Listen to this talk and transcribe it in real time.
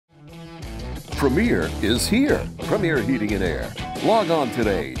Premier is here. Premier Heating and Air. Log on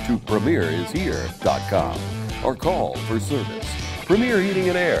today to premierishere.com or call for service. Premier Heating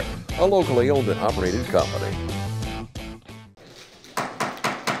and Air, a locally owned and operated company.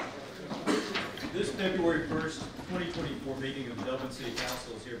 This February 1st, 2024 meeting of the Dublin City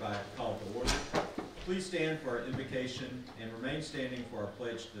Council is hereby called to order. Please stand for our invocation and remain standing for our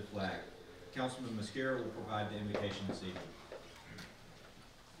pledge to the flag. Councilman Mascara will provide the invocation this evening.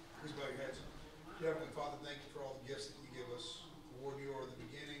 Please bow your heads. Dear Heavenly Father, thank you for all the gifts that you give us. Lord, you are the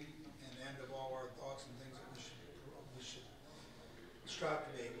beginning and end of all our thoughts and things that we should strive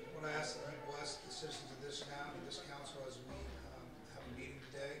to be. Lord, I ask that you bless the citizens of this town and this council as we have a meeting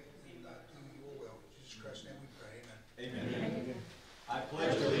today and do your will. In Jesus Christ's name we pray. Amen. Amen. I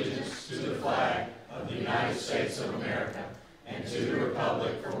pledge allegiance to the flag of the United States of America and to the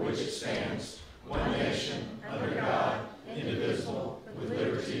republic for which it stands, one nation, under God, indivisible, with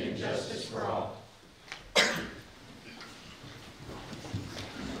liberty and justice for all.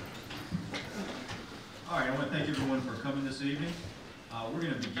 All right, I want to thank everyone for coming this evening. We're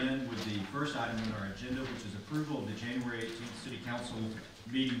going to begin with the first item on our agenda, which is approval of the January 18th City Council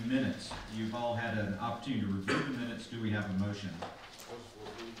meeting minutes. You've all had an opportunity to review the minutes. Do we have a motion?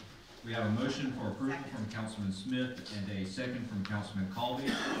 We have a motion for approval from Councilman Smith and a second from Councilman Colby.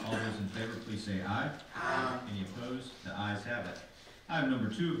 All those in favor, please say aye. Aye. Any opposed? The ayes have it. Item number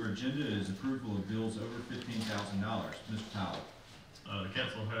 2 of our agenda is approval of bills over $15,000. Mr. Powell. The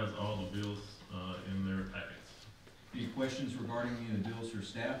council has all the bills in their packets. Any questions regarding any of the bills for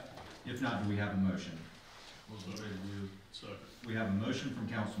staff? If not, do we have a motion? We have a motion from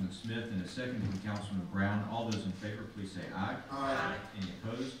Councilman Smith and a second from Councilman Brown. All those in favor, please say aye. Aye. Any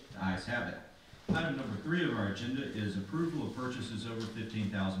opposed? The ayes have it. Item number 3 of our agenda is approval of purchases over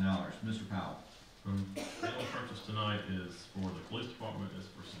 $15,000. Mr. Powell. The only purchase tonight is for the police department. It's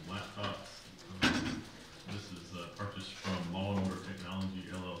for some laptops. This is purchased from Law and Order Technology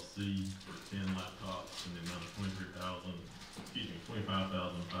LLC for 10 laptops in the amount of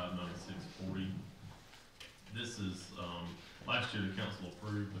 $25,596.40. This is last year the council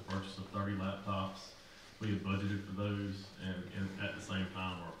approved the purchase of 30 laptops. We have budgeted for those, and at the same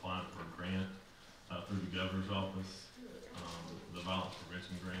time we're applying for a grant through the governor's office, the violence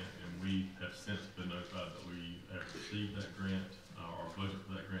prevention grant, and we have since been notified that we have received that grant. Our budget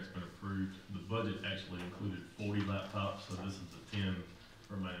for that grant's been approved. The budget actually included 40 laptops, so this is the 10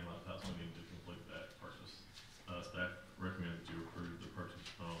 remaining laptops we need to complete that purchase. Staff recommends that you approve the purchase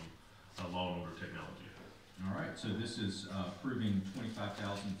from Law and Order Technology. All right, so this is approving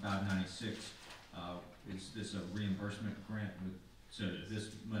 $25,596. Is this a reimbursement grant? So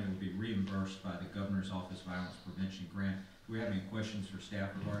this money will be reimbursed by the Governor's Office Violence Prevention Grant. Do we have any questions for staff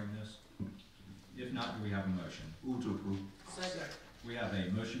regarding this? If not, do we have a motion? Move to approve. Second. We have a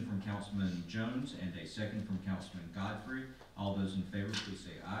motion from Councilman Jones and a second from Councilman Godfrey. All those in favor, please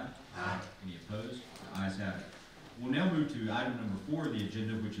say aye. Aye. Any opposed? The ayes have it. We'll now move to item number 4 of the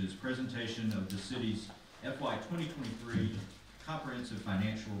agenda, which is presentation of the city's FY 2023 Comprehensive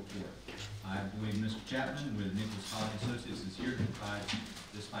Financial Report. I believe Mr. Chapman with Nicholas Colley Associates is here to provide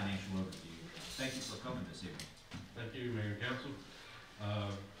this financial overview. Thank you for coming this evening. Thank you, Mayor and Council.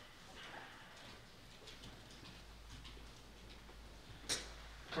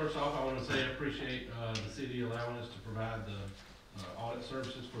 First off, I want to say I appreciate the city allowing us to provide the audit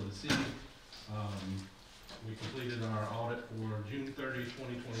services for the city. We completed our audit for June 30,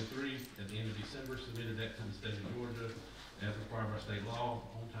 2023. At the end of December, submitted that to the state of Georgia as required by state law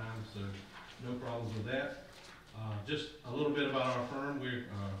on time, so no problems with that. Just a little bit about our firm. We're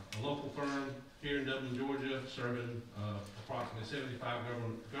a local firm here in Dublin, Georgia, serving approximately 75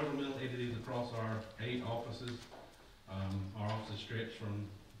 governmental entities across our 8 offices. Our offices stretch from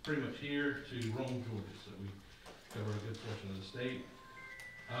pretty much here to Rome, Georgia, so we cover a good portion of the state.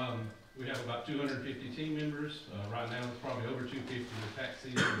 We have about 250 team members. Right now it's probably over 250 with tax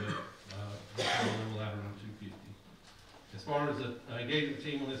season, but we'll level out around 250. As far as the engagement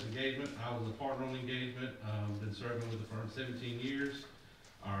team on this engagement, I was a partner on the engagement, been serving with the firm 17 years.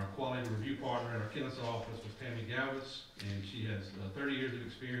 Our quality review partner in our Kennesaw office was Tammy Galvis, and she has 30 years of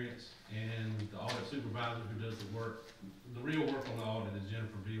experience, and the audit supervisor who does the work, the real work on the audit, is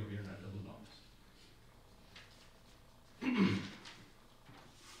Jennifer Veal here in our Dublin office.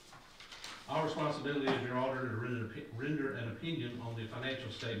 Our responsibility as your auditor to render an opinion on the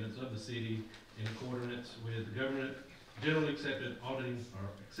financial statements of the city in accordance with the government generally accepted auditing or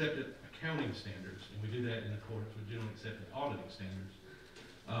accepted accounting standards, and we do that in accordance with generally accepted auditing standards.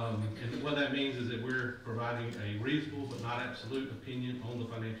 And what that means is that we're providing a reasonable but not absolute opinion on the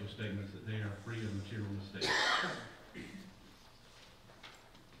financial statements, that they are free of material mistakes.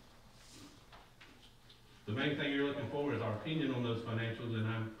 The main thing you're looking for is our opinion on those financials, and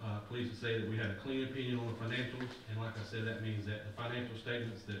I'm pleased to say that we had a clean opinion on the financials. And like I said, that means that the financial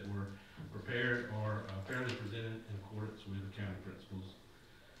statements that were prepared are fairly presented in accordance with accounting principles.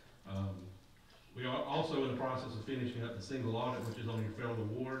 We are also in the process of finishing up the single audit, which is on your federal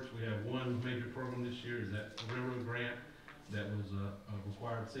awards. We have one major program this year, is that railroad grant that was a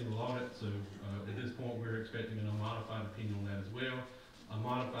required single audit. So at this point, we're expecting a modified opinion on that as well. A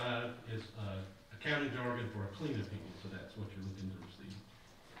modified is accounting jargon for a clean opinion, so that's what you're looking to receive.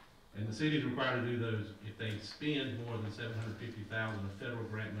 And the city is required to do those if they spend more than $750,000 of federal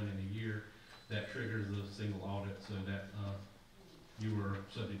grant money in a year. That triggers the single audit, so that you were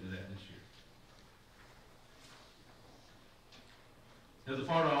subject to that this year. As a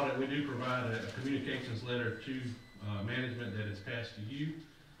part of audit, we do provide a communications letter to management that is passed to you.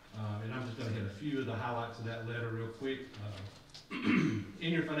 And I'm just going to hit a few of the highlights of that letter real quick.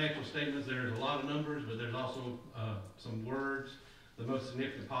 In your financial statements, there's a lot of numbers, but there's also some words. The most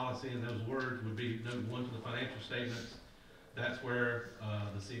significant policy in those words would be note 1 to the financial statements. That's where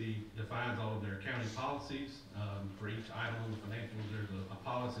the city defines all of their accounting policies. For each item on the financials, there's a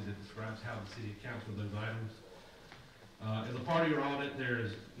policy that describes how the city accounts for those items. As a part of your audit,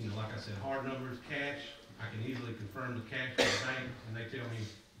 there's, like I said, hard numbers, cash. I can easily confirm the cash for the bank, and they tell me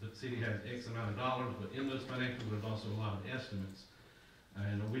the city has X amount of dollars, but in those financials, there's also a lot of estimates.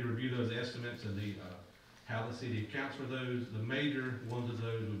 And we review those estimates and how the city accounts for those. The major ones of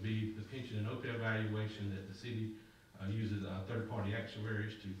those would be the pension and OPEB valuation that the city uses third-party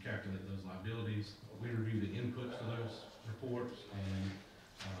actuaries to calculate those liabilities. We review the inputs for those reports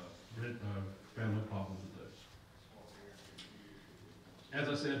and found no problems with those. As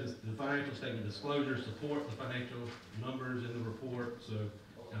I said, the financial statement disclosures support the financial numbers in the report. So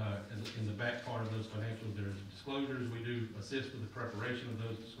in the back part of those financials, there's disclosures. We do assist with the preparation of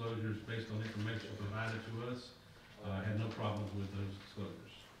those disclosures based on information provided to us. Had no problems with those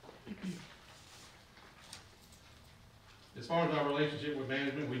disclosures. As far as our relationship with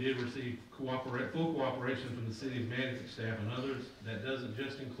management, we did receive full cooperation from the city's management staff and others. That doesn't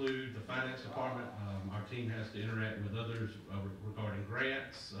just include the finance department. Our team has to interact with others regarding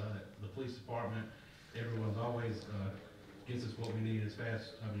grants, the police department. Everyone's always gets us what we need as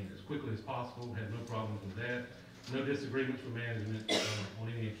quickly as possible. Had no problems with that. No disagreements with management on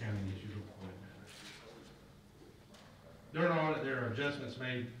any accounting issues or reporting matters. During our audit, there are adjustments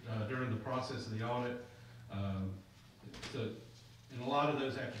made during the process of the audit. And a lot of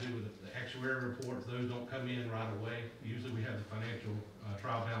those have to do with the actuary reports. Those don't come in right away. Usually we have the financial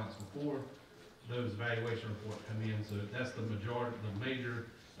trial balance before those valuation reports come in. So that's the major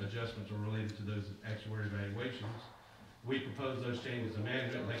adjustments are related to those actuary valuations. We propose those changes to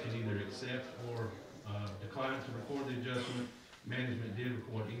management. They can either accept or decline to record the adjustment. Management did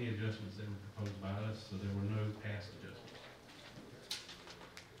record any adjustments that were proposed by us, so there were no past adjustments.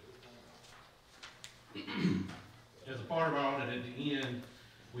 As a part of our audit, at the end,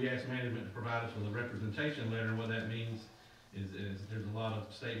 we asked management to provide us with a representation letter, and what that means is there's a lot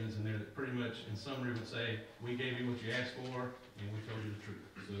of statements in there that pretty much, in summary, would say, we gave you what you asked for, and we told you the truth.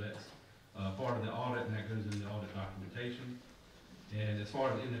 So that's part of the audit, and that goes in the audit documentation. And as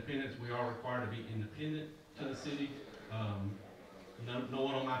far as independence, we are required to be independent to the city. No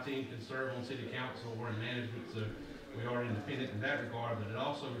one on my team can serve on city council or in management, so we are independent in that regard, but it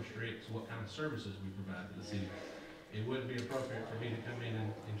also restricts what kind of services we provide to the city. It wouldn't be appropriate for me to come in and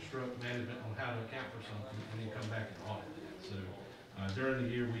instruct management on how to account for something and then come back and audit it. So during the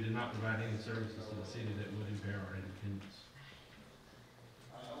year, we did not provide any services to the city that would impair our independence.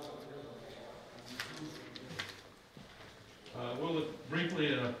 We'll look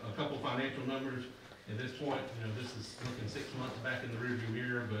briefly at a couple financial numbers. At this point, this is looking 6 months back in the rearview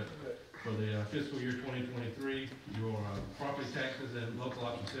mirror, but for the fiscal year 2023, your property taxes and local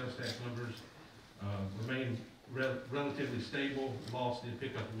option sales tax numbers remain relatively stable. Loss did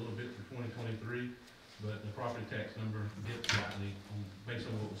pick up a little bit for 2023, but the property tax number dipped slightly based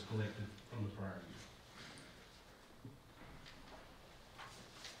on what was collected from the prior year.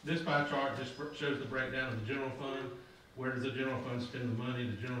 This pie chart just shows the breakdown of the general fund. Where does the general fund spend the money?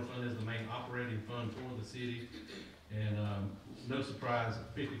 The general fund is the main operating fund for the city. And no surprise,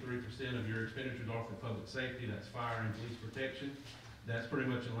 53% of your expenditures are for public safety. That's fire and police protection. That's pretty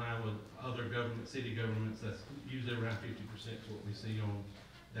much in line with other city governments. That's usually around 50% is what we see on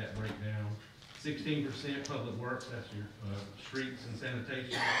that breakdown. 16% public works, that's your streets and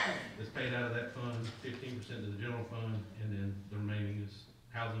sanitation that's paid out of that fund. 15% to the general fund, and then the remaining is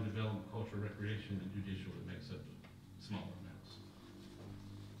housing development, culture, recreation, and judicial that makes up the smaller amounts.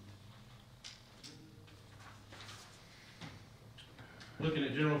 Looking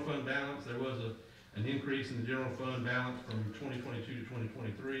at general fund balance, there was an increase in the general fund balance from 2022 to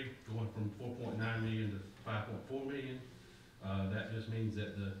 2023, going from 4.9 million to 5.4 million. That just means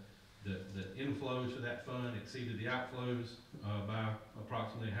that the inflows for that fund exceeded the outflows by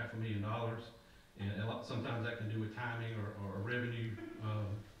approximately $500,000. And sometimes that can do with timing or revenue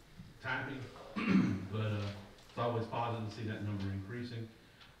timing, but it's always positive to see that number increasing.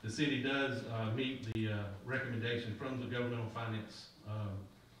 The city does meet the recommendation from the Governmental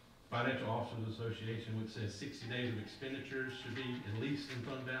Financial Officers Association, which says 60 days of expenditures should be at least in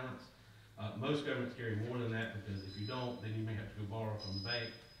fund balance. Most governments carry more than that, because if you don't, then you may have to go borrow from the bank.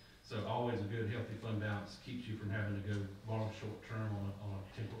 So always a good, healthy fund balance keeps you from having to go borrow short term on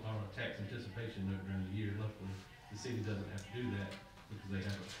a tax anticipation note during the year. Luckily, the city doesn't have to do that because they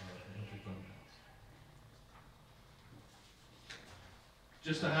have a healthy fund balance.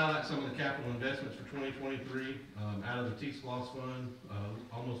 Just to highlight some of the capital investments for 2023, out of the T-SPLOS fund,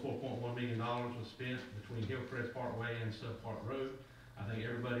 almost $4.1 million was spent between Hillcrest Parkway and Sub Park Road. I think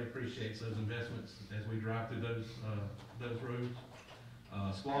everybody appreciates those investments as we drive through those roads.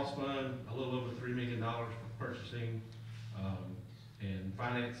 SPLOS fund, a little over $3 million for purchasing and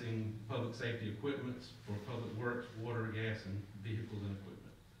financing public safety equipments for public works, water, gas, and vehicles and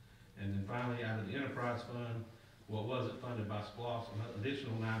equipment. And then finally, out of the enterprise fund, what wasn't funded by SPLOS, an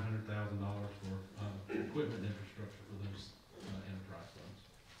additional $900,000 for equipment infrastructure for those enterprise funds,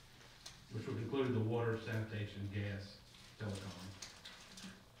 which would include the water, sanitation, gas, telecom.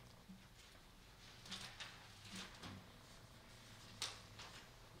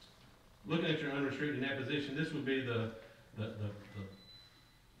 Looking at your unrestricted net position, this would be the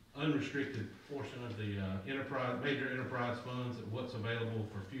unrestricted portion of the major enterprise funds, and what's available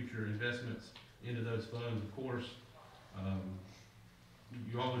for future investments into those funds. Of course,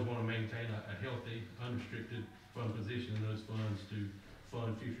 you always want to maintain a healthy, unrestricted fund position in those funds to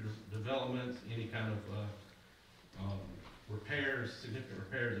fund future developments, any kind of repairs, significant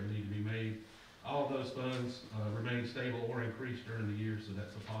repairs that need to be made. All of those funds remain stable or increased during the year, so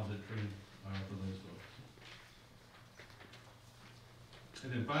that's a positive trend for those funds.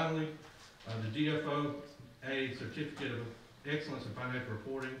 And then finally, the GFOA Certificate of Excellence in Financial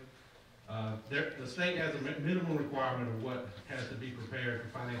Reporting. The state has a minimum requirement of what has to be prepared for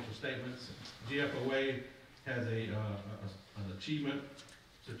financial statements. GFOA has an achievement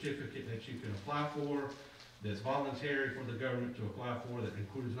certificate that you can apply for, that's voluntary for the government to apply for, that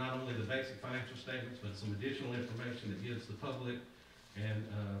includes not only the basic financial statements, but some additional information that gives the public and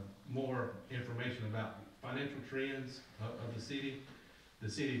more information about financial trends of the city. The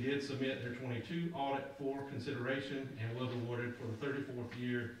city did submit their 22 audit for consideration and was awarded for the 34th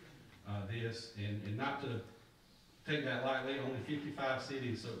year this, and not to take that lightly, only 55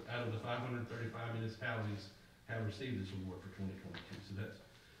 cities out of the 535 municipalities have received this award for 2022. So that's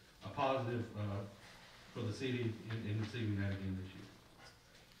a positive for the city in receiving that again this year.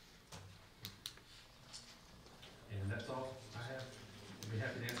 And that's all I have. I'll be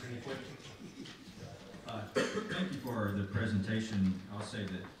happy to answer any questions. Thank you for the presentation. I'll say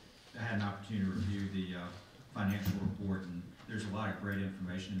that I had an opportunity to review the financial report, and there's a lot of great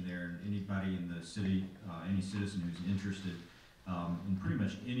information in there, and anybody in the city, any citizen who's interested in pretty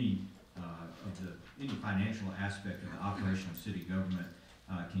much any financial aspect of the operation of city government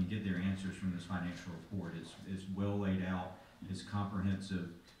can get their answers from this financial report. It's well laid out, it's comprehensive,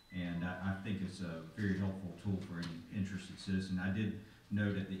 and I think it's a very helpful tool for any interested citizen. I did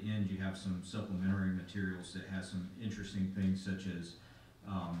note at the end you have some supplementary materials that has some interesting things, such as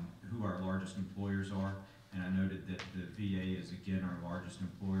who our largest employers are. And I noted that the VA is again our largest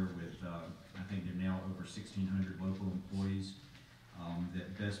employer with, I think they're now over 1,600 local employees.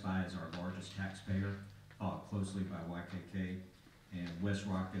 That Best Buy is our largest taxpayer, followed closely by YKK. And West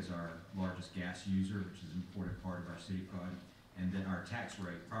Rock is our largest gas user, which is an important part of our city fund. And then our tax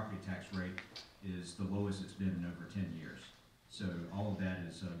rate, property tax rate, is the lowest it's been in over 10 years. So all of that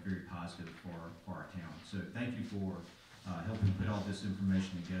is very positive for our town. So thank you for helping put all this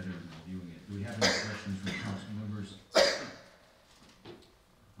information together and reviewing it. Do we have any questions from council members?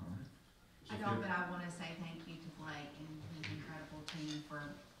 All right. I don't, but I want to say thank you to Blake and his incredible team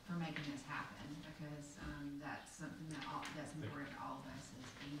for making this happen, because that's something that's important to all of us, is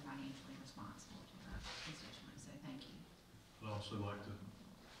being financially responsible to our constituents. So thank you. I'd also like to,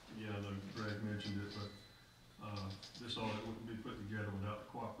 again, I know Greg mentioned it, but this audit wouldn't be put together without the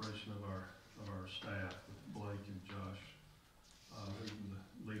cooperation of our staff, with Blake and Josh,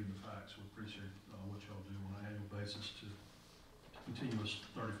 leading the facts. We appreciate what y'all do on an annual basis to continuous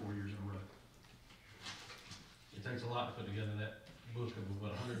 34 years in a row. It takes a lot to put together that book of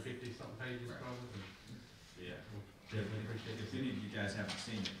what, 150 something pages probably. Yeah, Definitely appreciate If it. any of you guys haven't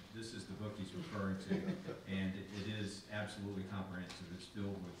seen it, this is the book he's referring to, and it is absolutely comprehensive. It's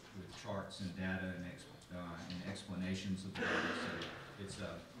filled with charts and data and explanations of the book, so it's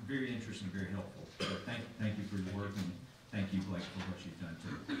very interesting, very helpful. So thank you for your work, and thank you, Blake, for what you've done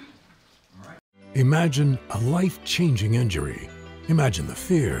too. All right. Imagine a life-changing injury. Imagine the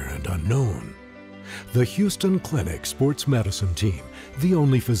fear and unknown. The Houston Clinic Sports Medicine Team, the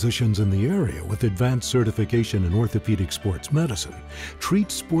only physicians in the area with advanced certification in orthopedic sports medicine,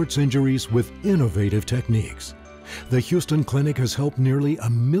 treats sports injuries with innovative techniques. The Houston Clinic has helped nearly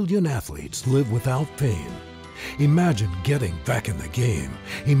 1 million athletes live without pain. Imagine getting back in the game.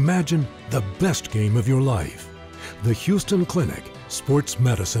 Imagine the best game of your life. The Houston Clinic Sports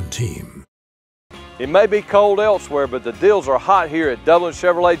Medicine Team. It may be cold elsewhere, but the deals are hot here at Dublin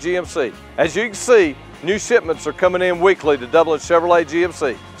Chevrolet GMC. As you can see, new shipments are coming in weekly to Dublin Chevrolet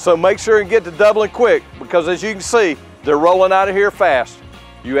GMC. So make sure and get to Dublin quick, because as you can see, they're rolling out of here fast.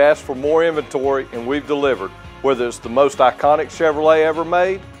 You asked for more inventory and we've delivered. Whether it's the most iconic Chevrolet ever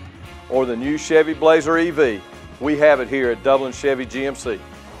made or the new Chevy Blazer EV, we have it here at Dublin Chevy GMC.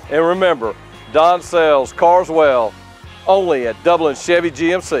 And remember, Don sells cars well, only at Dublin Chevy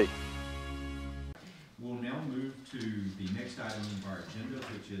GMC. We'll now move to the next item of our agenda,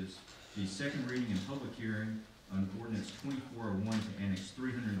 which is the second reading and public hearing on ordinance 2401 to annex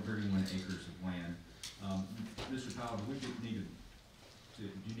 331 acres of land. Mr. Powell, do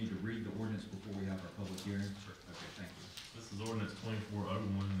you need to read the ordinance before we have our public hearing? Sure. Okay, thank you. This is ordinance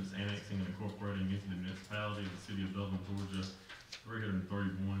 2401, that's annexing and incorporating into the municipality of the city of Dublin, Georgia, 331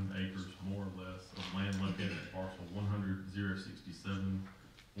 acres, more or less, of land located at parcel 100-067,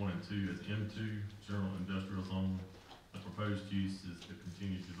 1 and 2 as M2, General Industrial Zone. The proposed use is the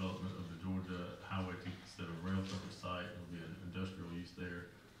continued development of the Georgia Highway 257 rail surface site. There will be an industrial use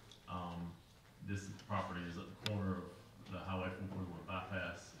there. This property is at the corner of the Highway 441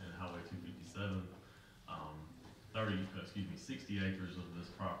 bypass and Highway 257. 60 acres of this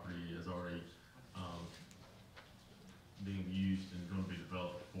property is already being used and going to be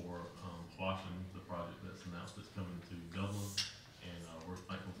developed for Washington, the project that's announced that's coming to Dublin. And we're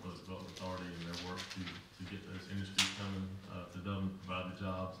thankful for the Development Authority and their work to get those industries coming to Dublin, provide the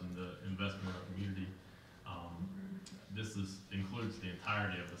jobs and the investment in our community. This includes the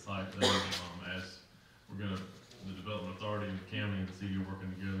entirety of the site though, as the Development Authority and the county and the city are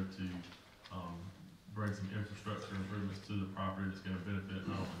working together to bring some infrastructure improvements to the property that's going to benefit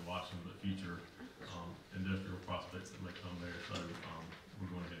not only Washington but future industrial prospects that may come there. So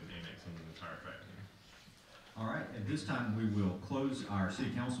we're going ahead and annexing the entire tract. All right, at this time we will close our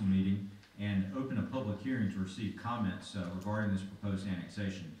city council meeting and open a public hearing to receive comments regarding this proposed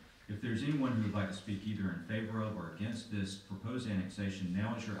annexation. If there's anyone who would like to speak either in favor of or against this proposed annexation,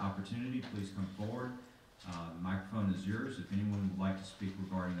 now is your opportunity. Please come forward. The microphone is yours if anyone would like to speak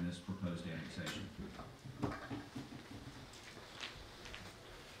regarding this proposed annexation.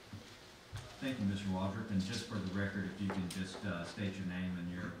 Thank you, Mr. Waldrop. And just for the record, if you can just state your name and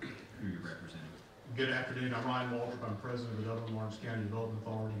who you're representing. Good afternoon. I'm Ryan Waldrop. I'm president of the Dublin-Lawrence County Development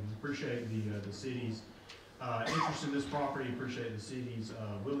Authority. We appreciate the city's interest in this property. Appreciate the city's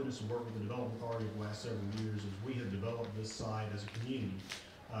willingness to work with the Development Authority over the last several years as we have developed this site as a community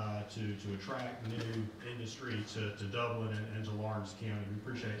to attract new industry to Dublin and to Lawrence County. We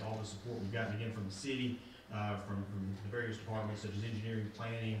appreciate all the support we've gotten again from the city, from the various departments such as engineering,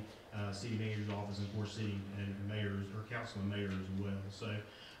 planning, city manager's office, and of course city and mayors or council and mayor as well. So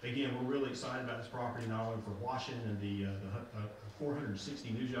again, we're really excited about this property, not only for Washington and the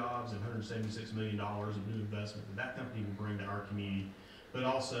 460 new jobs and $176 million of new investment that company will bring to our community, but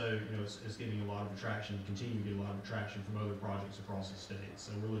also, it's getting a lot of attraction, continuing to get a lot of attraction from other projects across the state.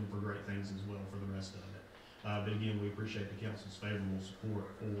 So we're looking for great things as well for the rest of it. But again, we appreciate the council's favorable support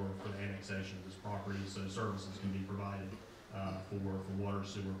for the annexation of this property, so services can be provided for water,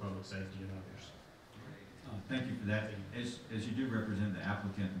 sewer, public safety, and others. Thank you for that. As you do represent the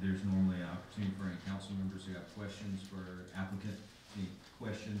applicant, there's normally an opportunity for any council members who have questions for applicant. Any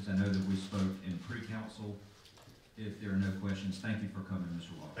questions? I know that we spoke in pre-council. If there are no questions, thank you for coming,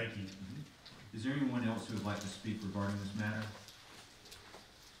 Mr. Walker. Thank you. Is there anyone else who would like to speak regarding this matter?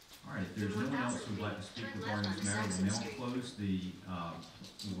 All right, if there's no one else who would like to speak regarding this matter, we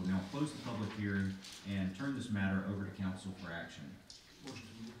will now close the public hearing and turn this matter over to council for action. Motion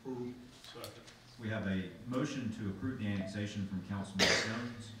to approve. Second. We have a motion to approve the annexation from Councilman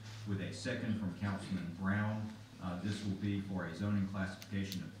Jones with a second from Councilman Brown. This will be for a zoning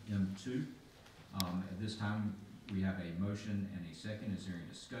classification of M2. At this time, we have a motion and a second. Is there any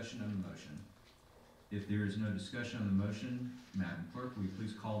discussion on the motion? If there is no discussion on the motion, Madam Clerk, will you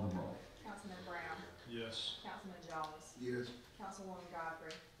please call the roll? Councilman Brown. Yes. Councilman Jones. Yes. Councilwoman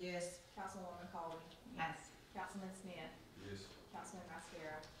Godfrey. Yes. Councilwoman Colby. Yes. Councilman Smith. Yes. Councilman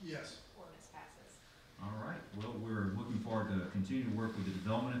Mascara. Yes. Ordinance passes. All right, well, we're looking forward to continue to work with the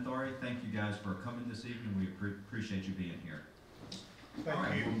Development Authority. Thank you guys for coming this evening. We appreciate you being here. All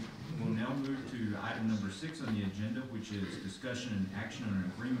right, we'll now move to item number 6 on the agenda, which is discussion and action on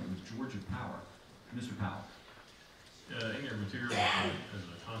an agreement with Georgia Power. Mr. Powell. In your material is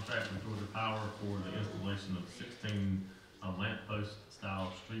a contract with Georgia Power for the installation of 16 lamppost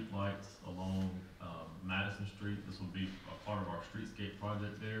style street lights along Madison Street. This will be a part of our streetscape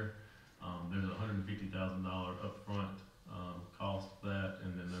project there. There's a $150,000 upfront cost for that,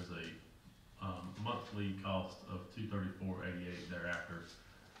 and then there's a monthly cost of $234.88 thereafter,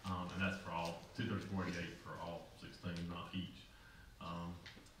 and that's for all $234.88 for all 16, not each.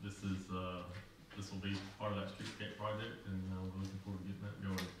 This will be part of that streetscape project, and we're looking forward to getting that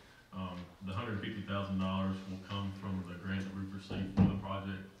going. The $150,000 will come from the grant that we've received for the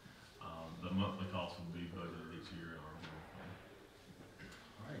project. The monthly cost will be budgeted each year in our general fund.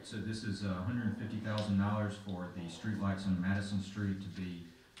 All right, so this is $150,000 for the streetlights on Madison Street to be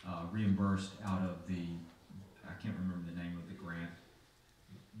reimbursed out of the, I can't remember the name of the grant.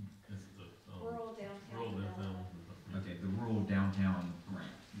 This is the Rural downtown. rural downtown. Okay, the rural downtown grant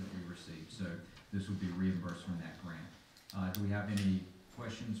that we received, so this will be reimbursed from that grant. Do we have any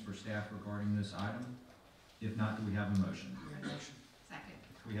questions for staff regarding this item? If not, do we have a motion? Second.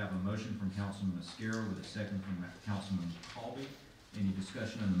 We have a motion from Councilman Mascara with a second from Councilman Colby. Any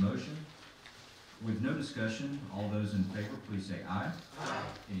discussion on the motion? With no discussion, all those in favor, please say aye. Aye.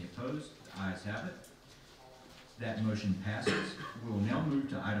 Any opposed? The ayes have it. That motion passes. We will now move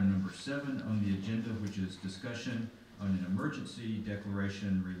to item number 7 on the agenda, which is discussion on an emergency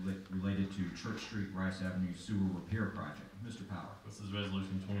declaration related to Church Street, Rice Avenue Sewer Repair Project. Mr. Powell. This is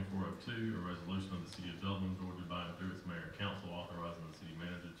Resolution 2402, a resolution of the City of Dublin, Georgia, by and through its mayor and council, authorizing the city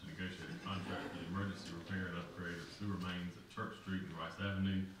manager to negotiate a contract for the emergency repair and upgrade of sewer mains at Church Street and Rice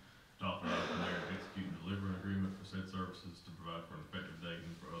Avenue, to authorize the mayor to execute and deliver an agreement for said services to provide for an effective date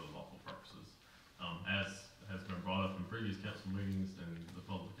and for other lawful purposes. As has been brought up in previous council meetings and the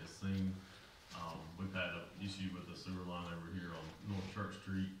public has seen, we've had an issue with the sewer line over here on North Church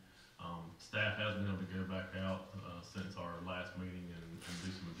Street. Staff has been able to go back out since our last meeting and do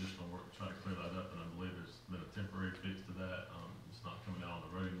some additional work to try to clear that up, and I believe there's been a temporary fix to that. It's not coming out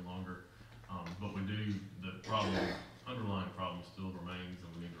on the road any longer. But the underlying problem still remains, and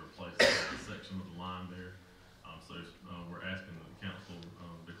we need to replace that section of the line there. So we're asking the council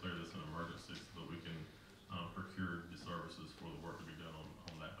declare this an emergency so that we can procure the services for the work to be done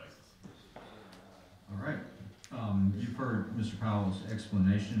on that basis. All right. You've heard Mr. Powell's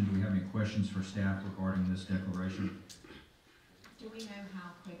explanation. Do we have any questions for staff regarding this declaration? Do we know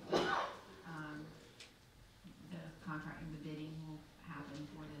how quickly the contract and the bidding will happen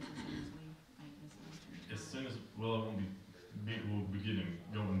for this as soon as we make this motion? As soon as, well, it won't we'll be dealing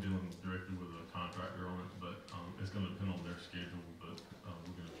directly with a contractor on it, but it's going to depend on their schedule, but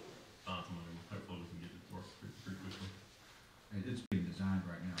we're going to find somebody, hopefully we can get it to work pretty quickly. It's being designed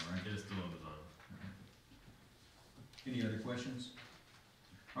right now, right? It is still in design. Any other questions?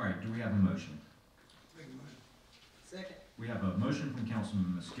 All right, do we have a motion? Make a motion. Second. We have a motion from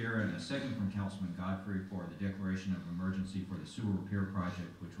Councilman Mascara and a second from Councilman Godfrey for the declaration of emergency for the sewer repair project,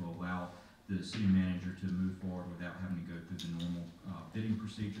 which will allow the city manager to move forward without having to go through the normal bidding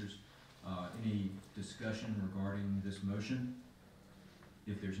procedures. Any discussion regarding this motion?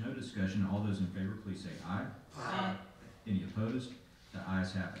 If there's no discussion, all those in favor, please say aye. Aye. Any opposed? The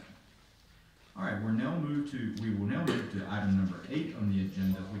ayes have it. All right, we will now move to item number 8 on the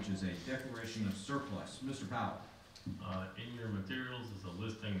agenda, which is a declaration of surplus. Mr. Powell. In your materials is a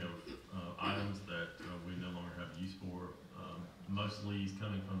listing of items that we no longer have use for. Mostly is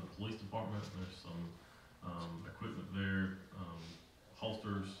coming from the police department. There's some equipment there,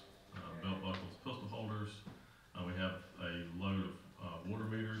 holsters, belt buckles, pistol holders. We have a load of water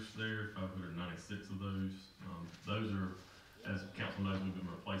meters there, 596 of those. Those are, as council knows, we've been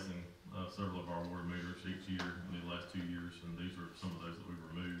replacing several of our water meters each year in the last 2 years, and these are some of those that we've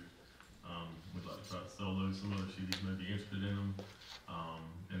removed. We'd like to try to sell those. Some other cities may be interested in them.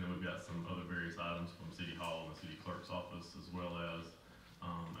 And then we've got some other various items from City Hall and the City Clerk's office, as well as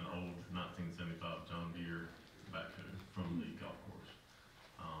an old 1975 John Deere backhoe from the golf course.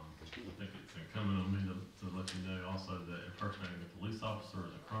 I think it's incumbent on me to let you know also that impersonating a police officer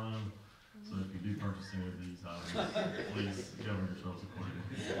is a crime. So if you do purchase any of these items, please govern yourselves accordingly.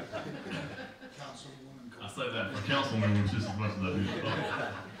 Councilwoman I say that for council members just as much as I do for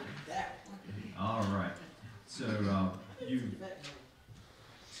public. All right. So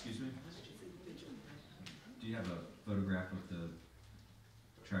excuse me? Do you have a photograph of the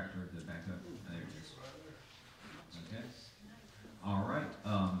tractor, the backup? Oh, there it is. Okay. All right.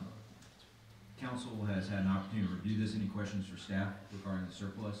 Council has had an opportunity to review this. Any questions for staff regarding the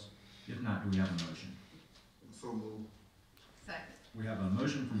surplus? If not, do we have a motion? So moved. Second. We have a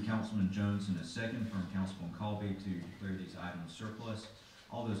motion from Councilman Jones and a second from Councilman Colby to declare these items surplus.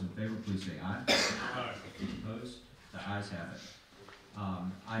 All those in favor, please say aye. Aye. Those opposed? The ayes have it.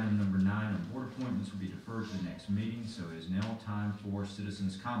 Item number 9 on board appointments will be deferred to the next meeting, so it is now time for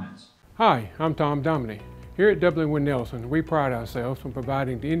citizens' comments. Hi, I'm Tom Dominy. Here at Dublin Wind Nelson, we pride ourselves on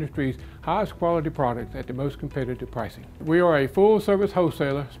providing the industry's highest quality products at the most competitive pricing. We are a full-service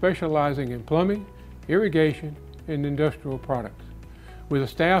wholesaler specializing in plumbing, irrigation, and industrial products. With a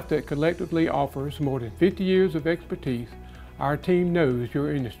staff that collectively offers more than 50 years of expertise, our team knows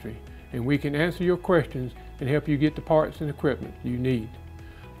your industry, and we can answer your questions and help you get the parts and equipment you need.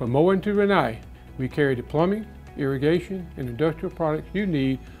 From mowing to Renee, we carry the plumbing, irrigation, and industrial products you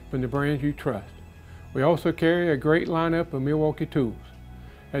need from the brands you trust. We also carry a great lineup of Milwaukee tools.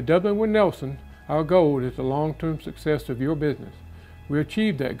 At Dublin Wind Nelson, our goal is the long-term success of your business. We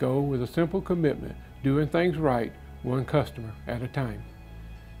achieve that goal with a simple commitment, doing things right, one customer at a time.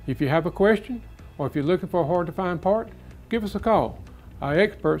 If you have a question, or if you're looking for a hard-to-find part, give us a call. Our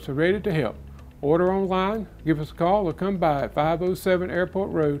experts are ready to help. Order online, give us a call, or come by at 507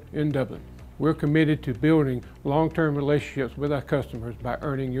 Airport Road in Dublin. We're committed to building long-term relationships with our customers by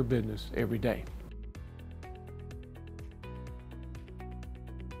earning your business every day.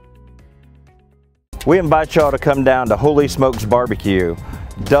 We invite y'all to come down to Holy Smokes Barbecue,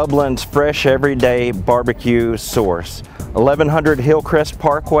 Dublin's fresh everyday barbecue source. 1100 Hillcrest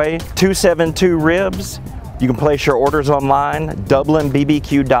Parkway, 272 Ribs. You can place your orders online,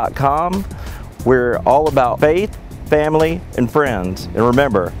 dublinbbq.com. We're all about faith, family, and friends. And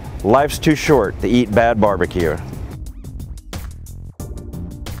remember, life's too short to eat bad barbecue.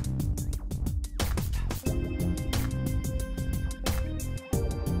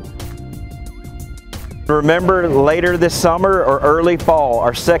 Remember, later this summer or early fall,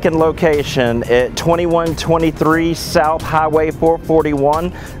 our second location at 2123 South Highway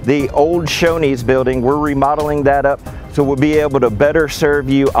 441, the old Shoney's building. We're remodeling that up so we'll be able to better serve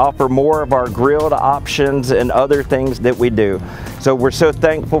you, offer more of our grilled options and other things that we do. So we're so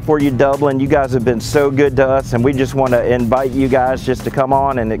thankful for you, Dublin. You guys have been so good to us, and we just want to invite you guys just to come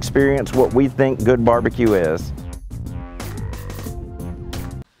on and experience what we think good barbecue is.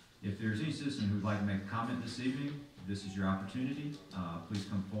 If there's any citizen who would like to make a comment this evening, this is your opportunity. Please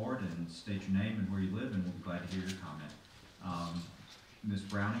come forward and state your name and where you live, and we'll be glad to hear your comment. Ms.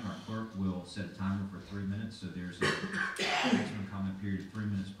 Browning, our clerk, will set a timer for 3 minutes, so there's a maximum comment period of 3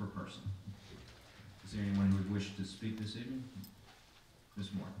 minutes per person. Is there anyone who would wish to speak this evening?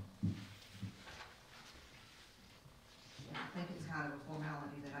 Ms. Moore. Yeah, I think it's kind of a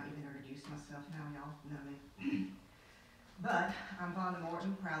formality that I even introduce myself. Now y'all know me. But I'm Vonda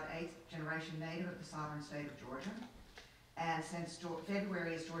Morton, proud 8th generation native of the sovereign state of Georgia. And since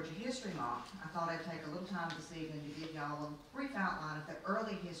February is Georgia History Month, I thought I'd take a little time this evening to give y'all a brief outline of the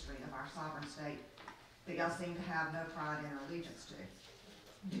early history of our sovereign state that y'all seem to have no pride in or allegiance to.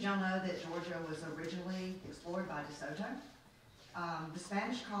 Did y'all know that Georgia was originally explored by De Soto? The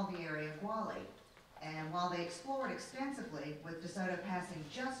Spanish called the area Guale, and while they explored extensively, with De Soto passing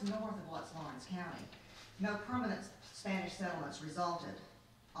just north of what's Lawrence County, no permanent Spanish settlements resulted,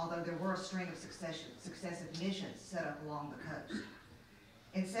 although there were a string of successive missions set up along the coast.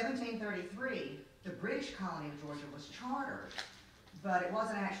 In 1733, the British colony of Georgia was chartered, but it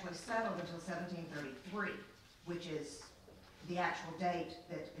wasn't actually settled until 1733, which is the actual date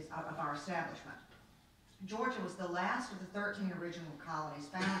that is of our establishment. Georgia was the last of the 13 original colonies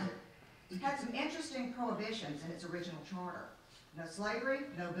founded. It had some interesting prohibitions in its original charter. No slavery,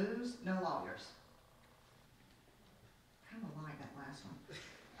 no booze, no lawyers. Kind of like that last one.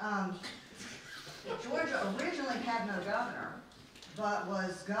 Georgia originally had no governor, but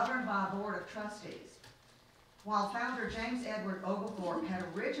was governed by a board of trustees. While founder James Edward Oglethorpe had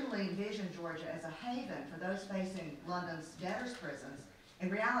originally envisioned Georgia as a haven for those facing London's debtors' prisons,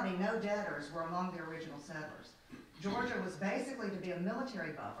 in reality no debtors were among the original settlers. Georgia was basically to be a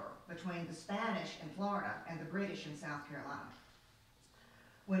military buffer between the Spanish in Florida and the British in South Carolina.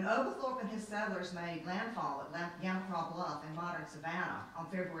 When Oglethorpe and his settlers made landfall at Yamacraw Bluff in modern Savannah on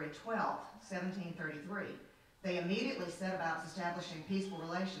February 12, 1733, they immediately set about establishing peaceful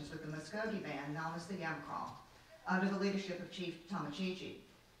relations with the Muskogee band known as the Yamacraw, under the leadership of Chief Tomochichi.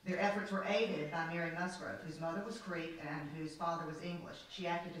 Their efforts were aided by Mary Musgrove, whose mother was Creek and whose father was English. She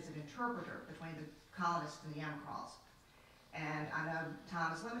acted as an interpreter between the colonists and the Yamacraws. And I know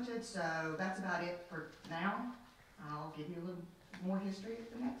time is limited, so that's about it for now. I'll give you a little more history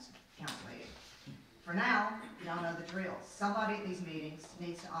at the next council meeting. For now, y'all know the drill. Somebody at these meetings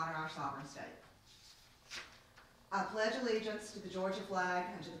needs to honor our sovereign state. I pledge allegiance to the Georgia flag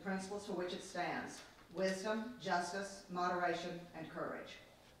and to the principles for which it stands: wisdom, justice, moderation, and courage.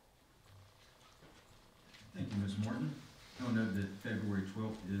 Thank you, Ms. Morton. I'll note that February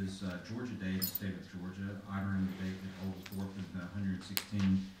 12th is Georgia Day in the state of Georgia, honoring the date that Old Fourth of the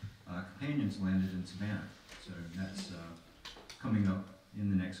 116 companions landed in Savannah. So that's coming up in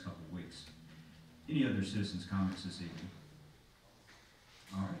the next couple of weeks. Any other citizens' comments this evening?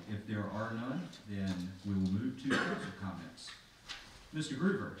 All right, if there are none, then we will move to council comments. Mr.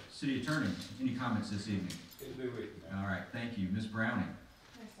 Groover, City Attorney, any comments this evening? All right, thank you. Ms. Browning?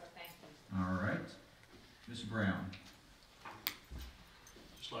 No, sir, thank you. All right. Mr. Brown?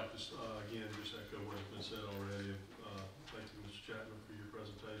 Just like to, again, just echo what has been said already. Thank you, Mr. Chapman, for your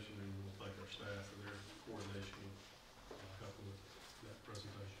presentation, and we'll thank our staff for their coordination and helping with that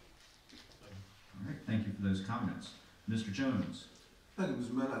presentation. Thank you. All right, thank you for those comments. Mr. Jones? Thank you,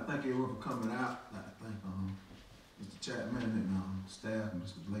 Mr. Miller. I thank everyone for coming out. I thank Mr. Chapman and staff and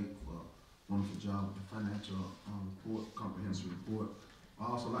Mr. Blake for a wonderful job with the financial report, comprehensive report.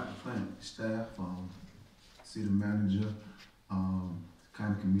 I also like to thank staff, city manager,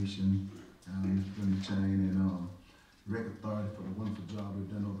 county commission, Mr. Brenda Chain, and rec authority for the wonderful job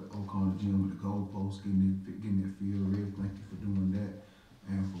they've done over at O'Connor Gym with the goalposts, getting that field ready. Thank you for doing that.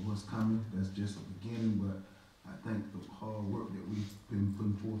 And for what's coming, that's just a beginning, but I think the hard work that we've been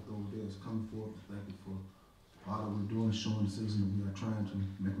putting forth over there is coming forth. Thank you for all that we're doing, showing the citizens that we are trying to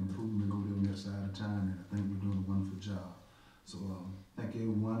make improvement over there on that side of town, and I think we're doing a wonderful job. So thank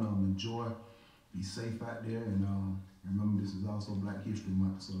everyone. Enjoy, be safe out there, and remember this is also Black History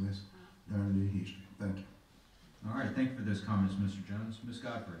Month, so let's learn their history. Thank you. All right, thank you for those comments, Mr. Jones. Ms.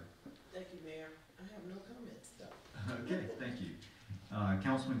 Godfrey? Thank you, Mayor. I have no comments, though. Okay, thank you.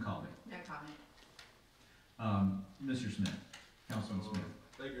 Councilman Colley? No comment. Mr. Smith? Councilman Smith?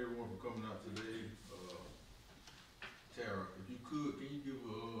 Thank everyone for coming out today. Tara, if you could, can you give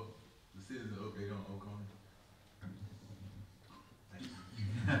the citizens an update on O'Connor?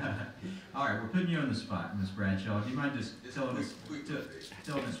 All right, we're putting you on the spot, Ms. Bradshaw. Do you mind just telling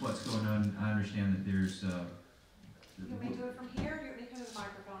us what's going on? I understand that there's... You want me to do it from here, or you want me to come to the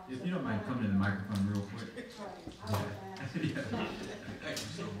microphone? If you don't mind coming to the microphone real quick. Sorry, I love that. Yeah. Thank you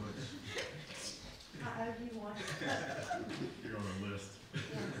so much. I owe you one. You're on our list. Yes,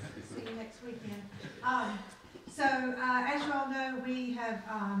 see you next weekend. So, as you all know, we have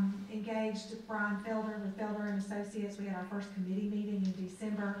engaged Brian Felder with Felder and Associates. We had our first committee meeting in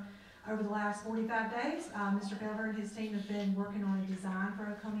December. Over the last 45 days, Mr. Felder and his team have been working on a design for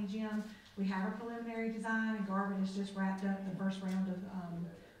Oconee Gym. We have a preliminary design, and Garvin has just wrapped up the first round of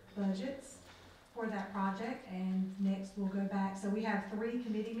budgets for that project, and next we'll go back. So we have 3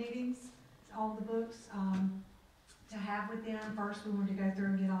 committee meetings on the books to have with them. First, we wanted to go through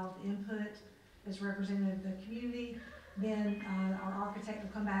and get all the input as representative of the community. Then our architect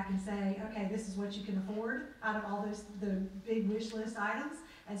will come back and say, okay, this is what you can afford out of all the big wish list items.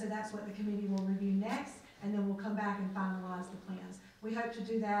 And so that's what the committee will review next, and then we'll come back and finalize the plans. We hope to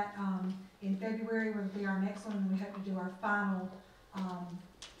do that in February, will be our next one, and we hope to do our final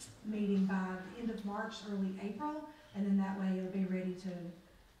meeting by the end of March, early April, and then that way it'll be ready to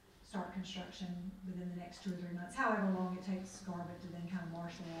start construction within the next 2 or 3 months, however long it takes Garvin to then kind of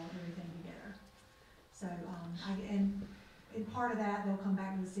marshal everything together. So, and in part of that, they'll come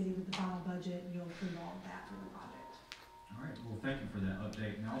back to the city with the final budget, and you'll approve all of that for the project. All right, well, thank you for that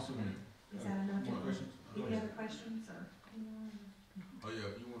update. And I also want to... Is that enough? More questions? Any other questions, or? Oh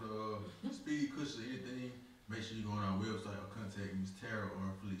yeah, if you want to speed, cushion, anything, make sure you go on our website or contact Ms. Tara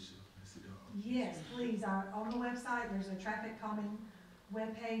or Felicia. Yes, please. On the website, there's a traffic calming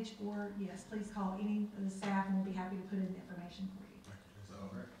webpage, or yes, please call any of the staff, and we'll be happy to put in the information for you. Thank you. That's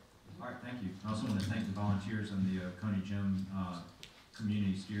all right. All right, thank you. I also want to thank the volunteers on the Oconee Gym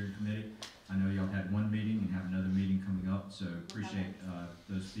Community Steering Committee. I know y'all had one meeting and have another meeting coming up, so appreciate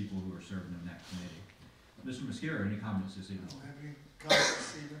those people who are serving on that committee. Mr. Mosquera, any comments this evening? I don't have any comments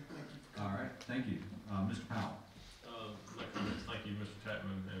this evening. Thank you. All right, thank you. Mr. Powell. My comments, thank you, Mr.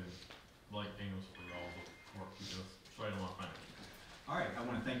 Chapman and Blake Daniels, for all the work you do straight on my fingers. All right, I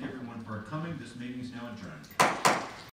want to thank everyone for coming. This meeting is now adjourned.